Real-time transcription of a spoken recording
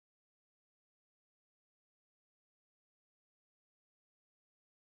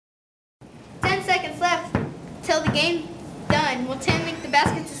the game's done, will Tim make the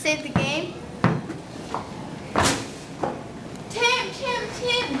basket to save the game?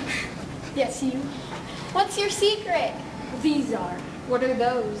 Tim! Yes, you. What's your secret? These are. What are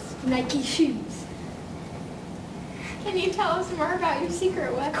those? Nike shoes. Can you tell us more about your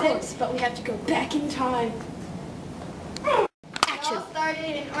secret weapon? Of course, but we have to go back in time. It all started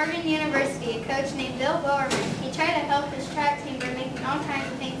in Oregon University, a coach named Bill Bowerman. He tried to help his track team by making all kinds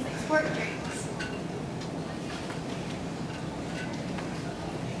of things like sport drinks.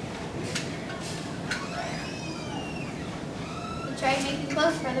 He tried making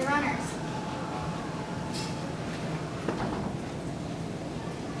clothes for the runners.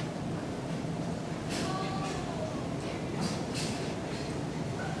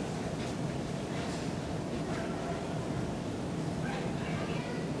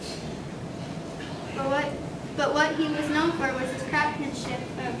 But what he was known for was his craftsmanship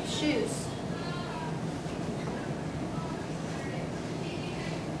of shoes.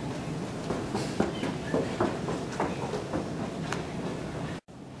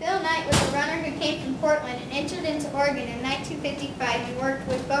 Phil Knight was a runner who came from Portland and entered into Oregon in 1955 and worked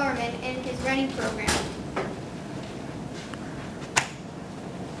with Bowerman in his running program.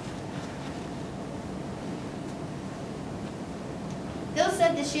 Phil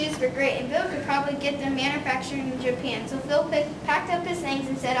said the shoes were great and Bill could probably get them manufactured in Japan, so Phil packed up his things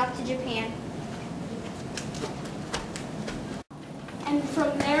and set off to Japan. And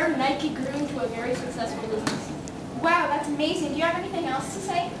from there, Nike grew into a very successful business. Wow, that's amazing. Do you have anything else to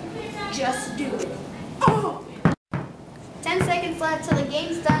say? Just do it. Oh! 10 seconds left till the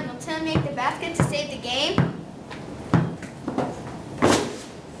game's done. Will Tim make the basket to save the game?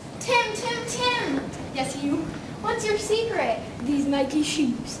 Tim! Yes, you. What's your secret? These Nike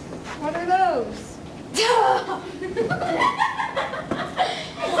shoes. What are those?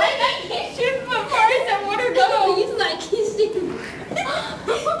 What Nike shoes before I said what are those? These Nike shoes.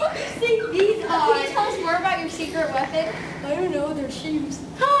 These are. Can you tell us more about your secret weapon? I don't know, they're shoes.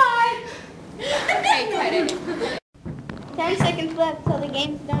 Hi! Okay, cut it. 10 seconds left till the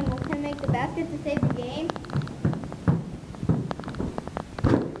game's done. Will Tim make the basket to save the game?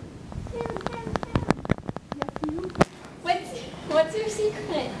 What's your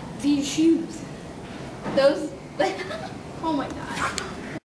secret? These shoes. Those. Oh my God.